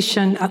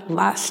vocation, at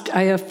last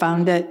I have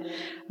found it.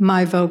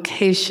 My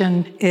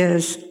vocation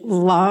is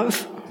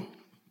love."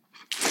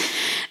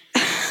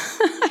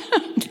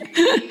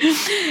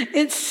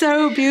 It's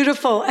so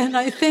beautiful. And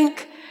I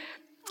think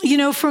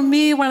For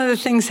me, one of the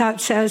things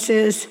that says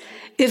is,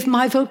 if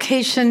my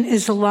vocation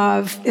is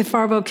love, if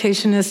our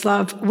vocation is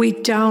love, we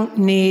don't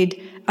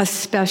need a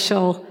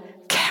special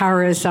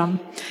charism.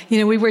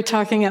 We were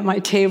talking at my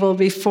table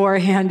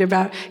beforehand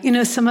about,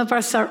 some of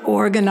us are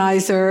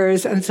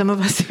organizers and some of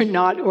us are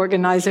not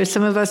organizers.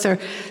 Some of us are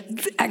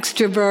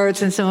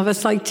extroverts and some of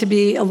us like to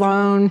be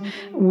alone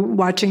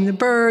watching the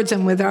birds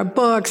and with our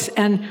books.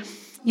 And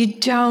you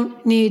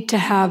don't need to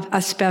have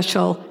a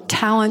special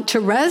talent.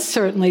 Therese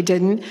certainly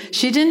didn't.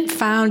 She didn't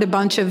found a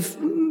bunch of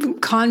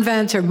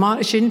convents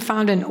she didn't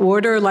found an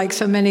order like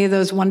so many of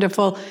those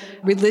wonderful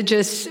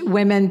religious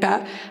women.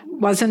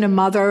 Wasn't a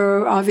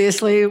mother,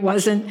 obviously,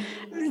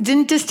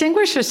 didn't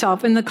distinguish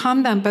herself in the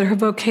convent, but her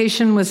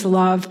vocation was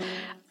love.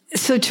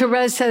 So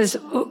Therese says,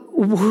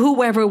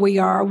 whoever we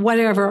are,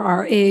 whatever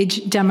our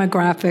age,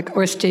 demographic,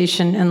 or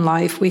station in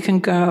life, we can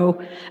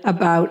go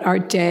about our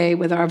day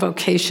with our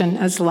vocation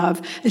as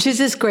love. And she has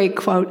this great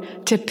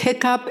quote, to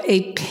pick up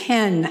a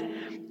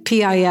pen,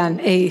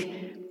 P-I-N, a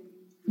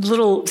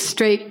little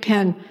straight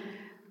pen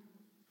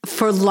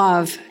for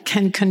love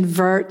can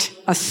convert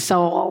a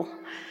soul.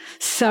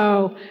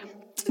 So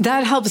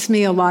that helps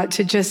me a lot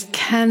to just,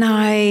 can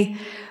I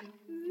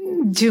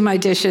do my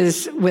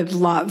dishes with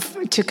love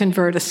to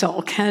convert a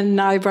soul? Can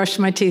I brush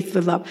my teeth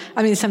with love?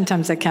 I mean,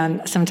 sometimes I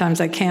can, sometimes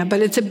I can't,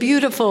 but it's a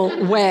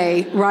beautiful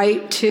way,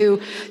 right?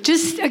 To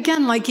just,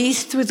 again, like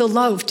yeast through the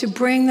loaf, to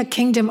bring the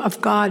kingdom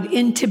of God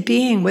into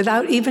being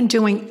without even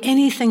doing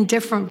anything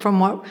different from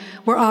what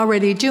we're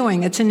already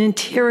doing. It's an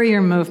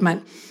interior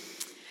movement.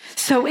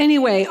 So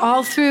anyway,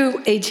 all through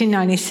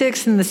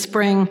 1896 in the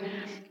spring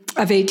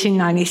of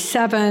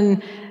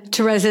 1897,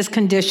 Therese's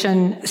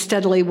condition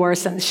steadily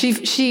worsens.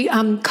 She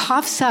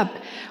coughs up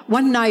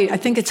one night. I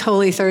think it's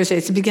Holy Thursday.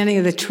 It's the beginning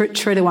of the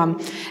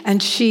Triduum.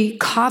 And she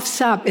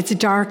coughs up. It's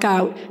dark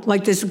out,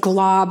 like this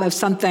glob of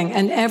something.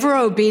 And ever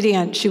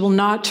obedient, she will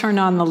not turn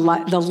on the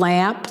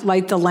lamp,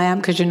 light the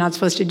lamp, because you're not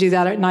supposed to do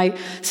that at night.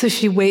 So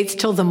she waits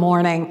till the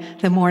morning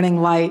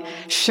light.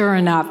 Sure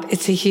enough,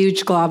 it's a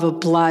huge glob of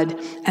blood.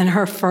 And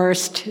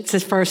it's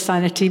his first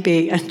sign of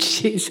TB. And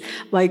she's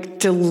like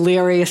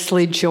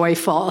deliriously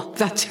joyful.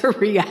 That's her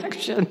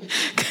reaction,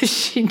 because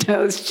she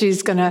knows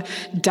she's going to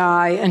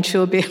die and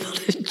she'll be able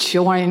to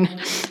join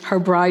her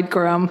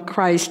bridegroom,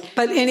 Christ.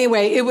 But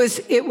anyway, it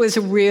was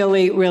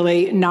really,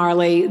 really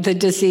gnarly, the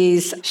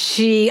disease.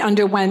 She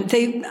underwent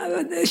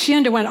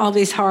all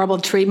these horrible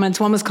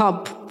treatments. One was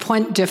called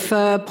point de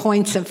feu,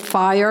 points of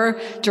fire,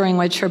 during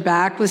which her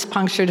back was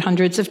punctured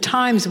hundreds of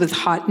times with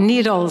hot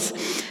needles.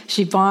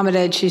 She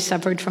vomited. She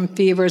suffered from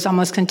fevers,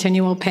 almost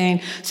continual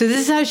pain. So this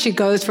is how she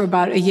goes for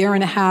about a year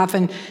and a half,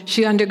 and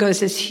she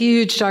undergoes this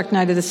huge dark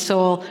night of the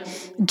soul.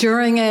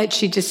 During it,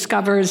 she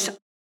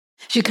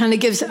kind of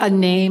gives a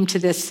name to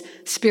this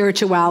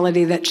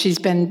spirituality that she's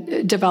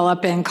been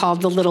developing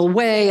called the Little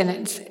Way. And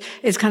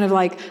it's kind of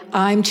like,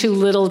 I'm too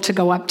little to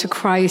go up to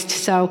Christ.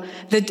 So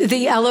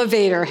the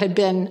elevator had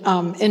been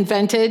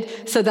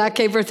invented. So that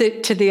gave her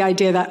to the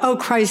idea that,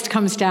 Christ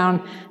comes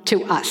down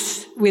to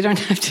us. We don't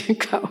have to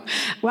go.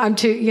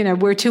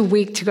 We're too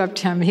weak to go up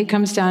to him. He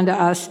comes down to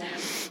us.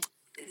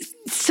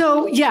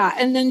 So, yeah,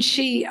 and then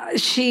she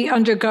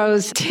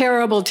undergoes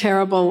terrible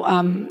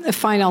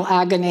final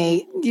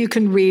agony. You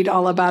can read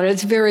all about it.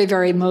 It's very,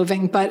 very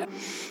moving, but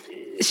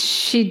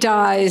she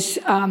dies,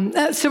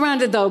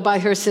 surrounded, though, by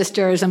her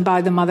sisters and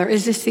by the mother.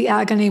 Is this the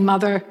agony,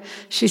 Mother?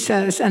 She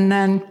says, and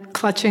then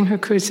clutching her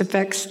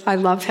crucifix, I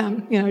love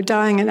him,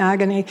 dying in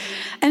agony.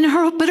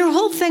 But her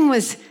whole thing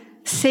was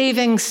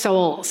saving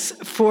souls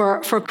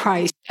for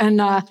Christ. And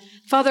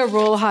Father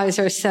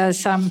Rollheiser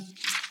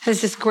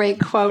has this great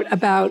quote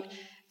about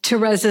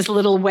Therese's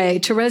little way.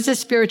 Therese's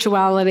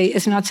spirituality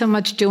is not so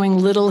much doing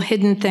little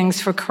hidden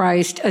things for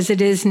Christ as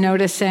it is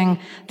noticing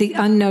the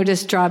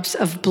unnoticed drops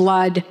of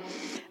blood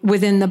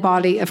within the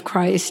body of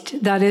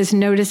Christ. That is,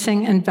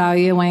 noticing and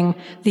valuing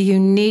the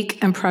unique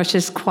and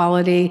precious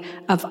quality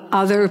of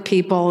other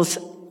people's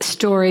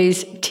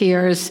stories,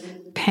 tears,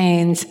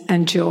 pains,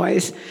 and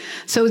joys.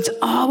 So it's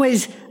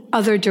always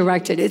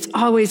other-directed. It's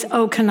always,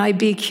 can I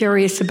be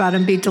curious about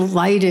and be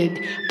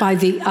delighted by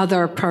the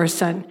other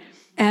person?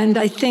 And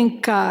I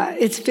think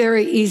it's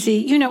very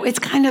easy. It's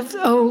kind of,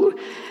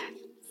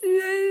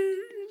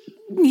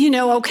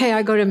 okay,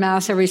 I go to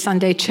Mass every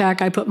Sunday,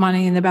 check. I put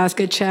money in the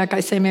basket, check. I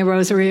say my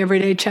rosary every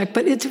day, check.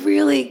 But it's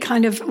really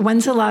kind of,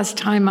 when's the last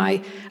time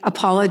I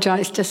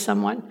apologized to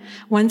someone?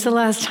 When's the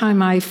last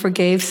time I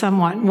forgave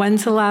someone?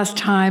 When's the last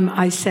time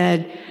I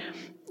said,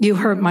 you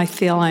hurt my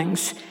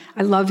feelings?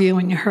 I love you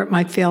and you hurt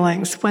my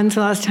feelings. When's the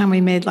last time we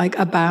made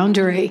a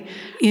boundary?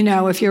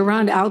 If you're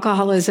around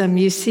alcoholism,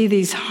 you see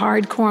these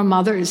hardcore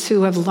mothers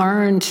who have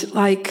learned,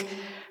 for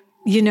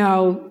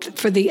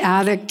the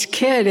addict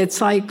kid, it's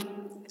like,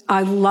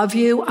 I love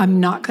you. I'm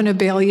not going to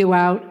bail you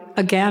out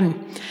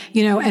again,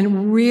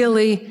 and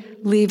really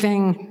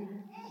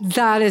leaving,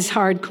 that is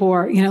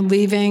hardcore,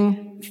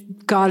 leaving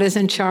God is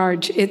in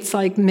charge. It's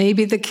like,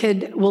 maybe the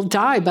kid will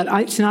die, but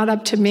it's not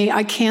up to me.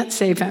 I can't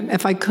save him.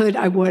 If I could,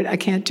 I would. I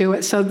can't do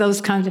it. So those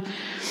kinds of...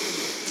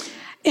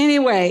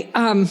 Anyway,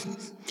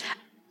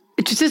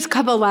 Just a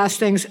couple last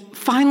things.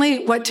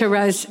 Finally, what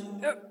Therese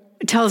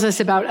tells us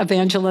about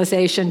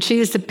evangelization. She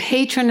is the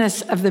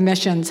patroness of the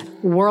missions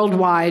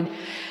worldwide.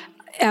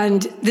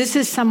 And this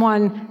is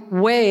someone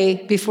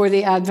way before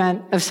the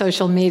advent of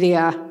social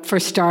media, for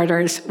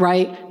starters,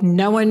 right?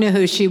 No one knew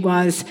who she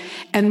was.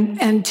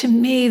 And to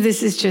me,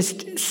 this is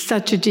just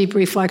such a deep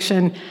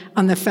reflection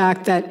on the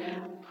fact that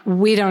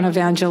we don't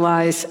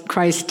evangelize,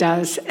 Christ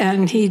does.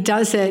 And he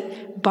does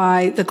it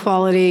by the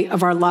quality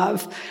of our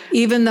love.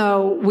 Even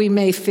though we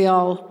may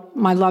feel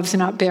my love's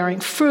not bearing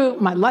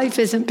fruit, my life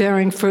isn't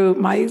bearing fruit,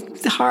 my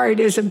heart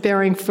isn't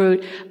bearing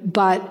fruit,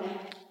 but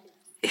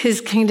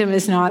his kingdom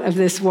is not of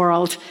this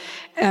world.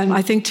 And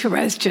I think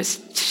Therese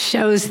just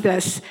shows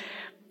this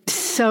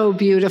so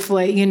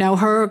beautifully,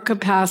 her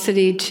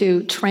capacity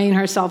to train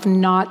herself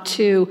not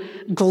to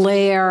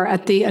glare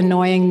at the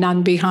annoying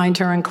nun behind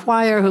her in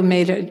choir who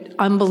made an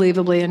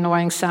unbelievably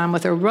annoying sound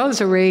with her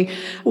rosary,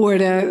 or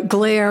to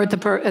glare at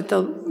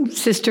the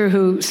sister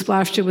who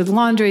splashed you with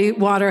laundry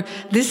water.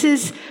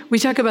 We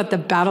talk about the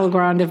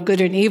battleground of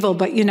good and evil,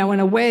 but in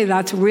a way,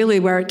 that's really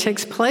where it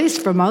takes place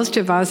for most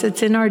of us.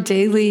 It's in our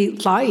daily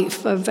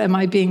life of, am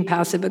I being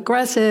passive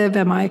aggressive?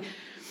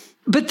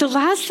 But the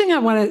last thing I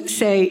want to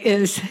say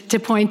is to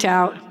point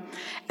out,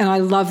 and I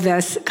love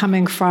this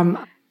coming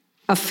from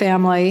a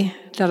family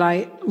that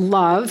I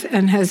love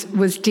and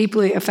was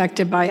deeply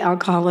affected by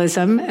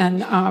alcoholism,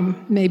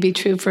 and may be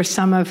true for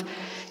some of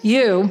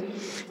you,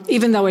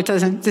 even though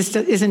this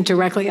isn't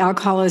directly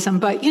alcoholism.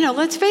 But,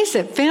 let's face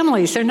it,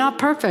 families, they're not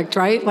perfect,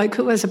 right? Like,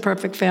 who has a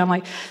perfect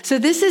family? So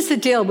this is the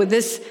deal with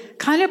this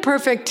kind of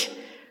perfect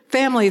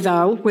family,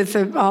 though, with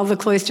all the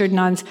cloistered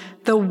nuns.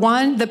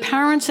 The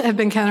parents have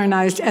been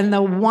canonized, and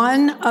the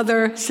one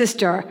other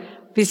sister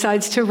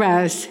besides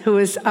Therese who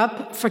is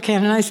up for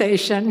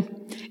canonization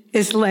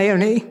is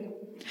Leonie,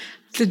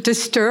 the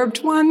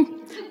disturbed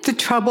one, the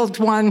troubled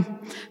one,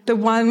 the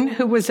one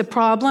who was a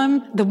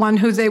problem, the one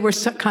who they were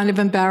kind of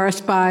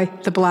embarrassed by,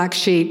 the black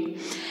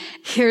sheep.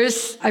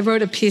 I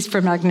wrote a piece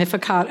for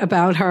Magnificat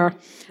about her.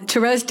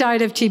 Therese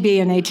died of TB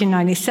in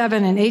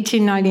 1897. In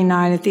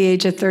 1899, at the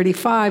age of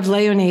 35,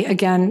 Leonie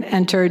again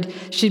entered,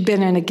 she'd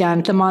been in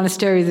again, the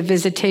monastery of the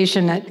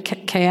Visitation at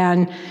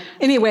Caen.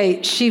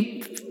 Anyway,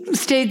 she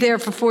stayed there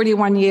for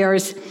 41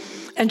 years,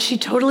 and she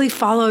totally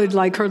followed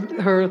like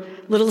her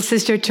little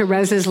sister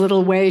Therese's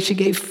little way. She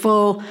gave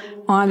full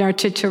honor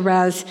to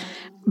Therese,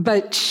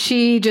 but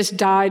she just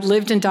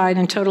lived and died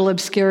in total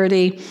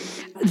obscurity.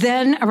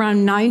 Then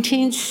around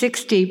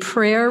 1960,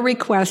 prayer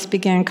requests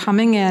began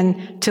coming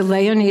in to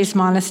Leonie's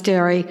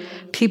monastery.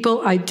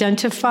 People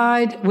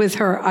identified with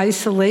her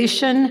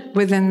isolation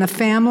within the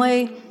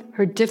family,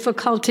 her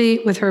difficulty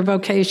with her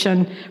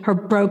vocation, her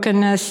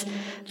brokenness,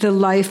 the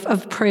life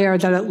of prayer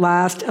that at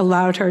last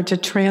allowed her to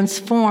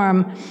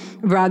transform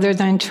rather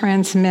than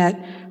transmit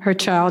her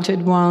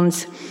childhood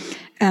wounds.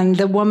 And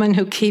the woman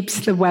who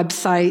keeps the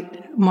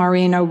website,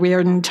 Maureen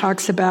O'Riordan,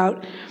 talks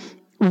about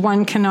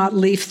one cannot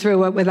leaf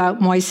through it without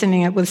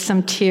moistening it with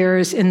some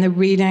tears in the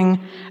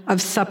reading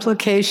of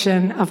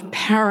supplication of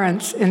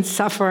parents in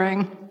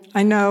suffering.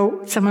 I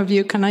know some of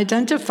you can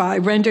identify,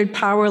 rendered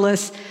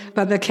powerless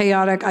by the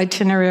chaotic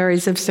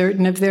itineraries of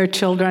certain of their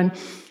children.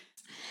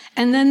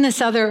 And then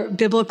this other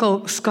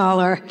biblical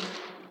scholar,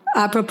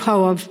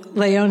 apropos of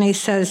Leonie,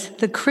 says,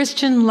 the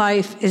Christian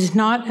life is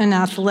not an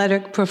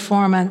athletic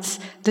performance.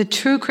 The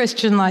true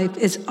Christian life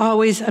is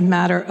always a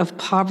matter of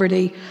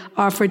poverty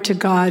offered to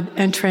God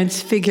and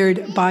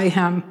transfigured by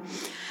him.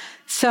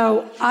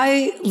 So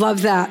I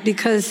love that,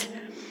 because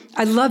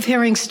I love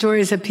hearing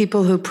stories of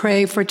people who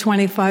pray for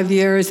 25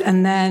 years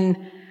and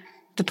then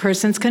the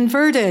person's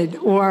converted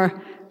or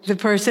the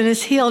person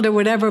is healed or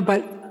whatever.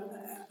 But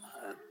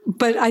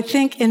I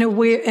think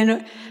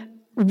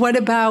what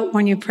about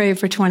when you pray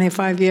for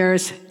 25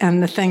 years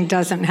and the thing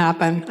doesn't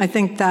happen? I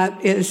think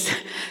that's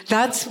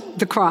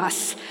the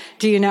cross.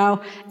 Do you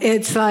know?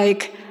 It's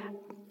like,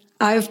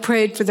 I've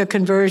prayed for the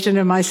conversion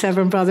of my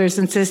 7 brothers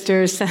and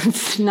sisters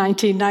since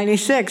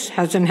 1996.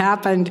 Hasn't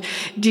happened.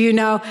 Do you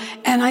know?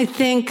 And I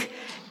think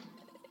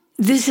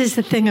this is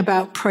the thing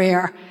about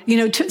prayer.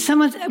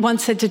 Someone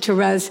once said to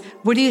Therese,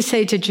 what do you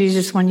say to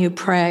Jesus when you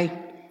pray?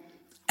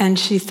 And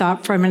she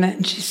thought for a minute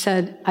and she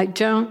said, I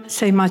don't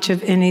say much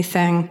of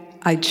anything.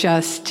 I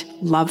just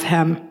love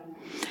him.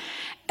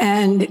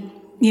 And,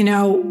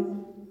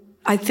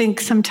 I think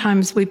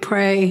sometimes we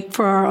pray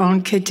for our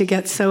own kid to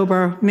get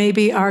sober.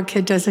 Maybe our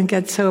kid doesn't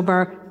get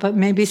sober, but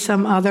maybe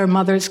some other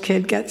mother's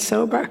kid gets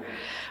sober.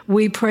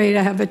 We pray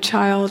to have a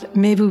child.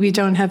 Maybe we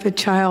don't have a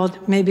child.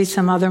 Maybe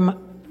some other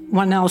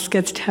one else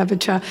gets to have a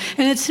child.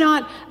 And it's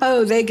not,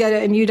 oh, they get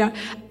it and you don't.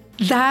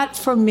 That,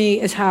 for me,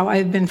 is how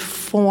I've been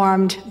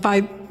formed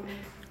by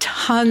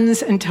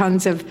tons and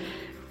tons of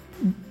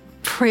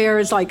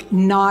prayers, like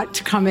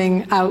not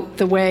coming out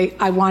the way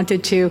I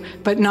wanted to,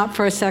 but not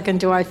for a second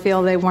do I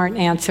feel they weren't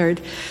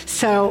answered.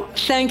 So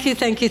thank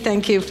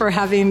you for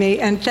having me.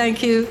 And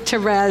thank you,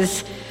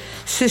 Therese,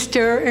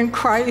 sister in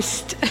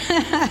Christ.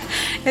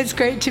 It's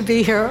great to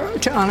be here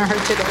to honor her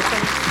today.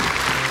 Thanks.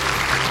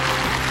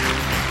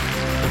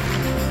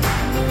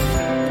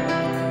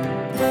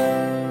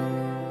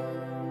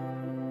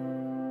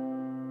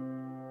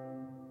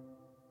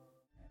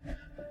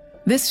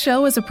 This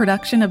show is a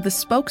production of the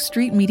Spoke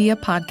Street Media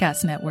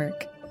Podcast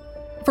Network.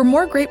 For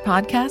more great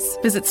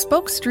podcasts, visit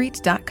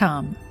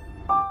spokestreet.com.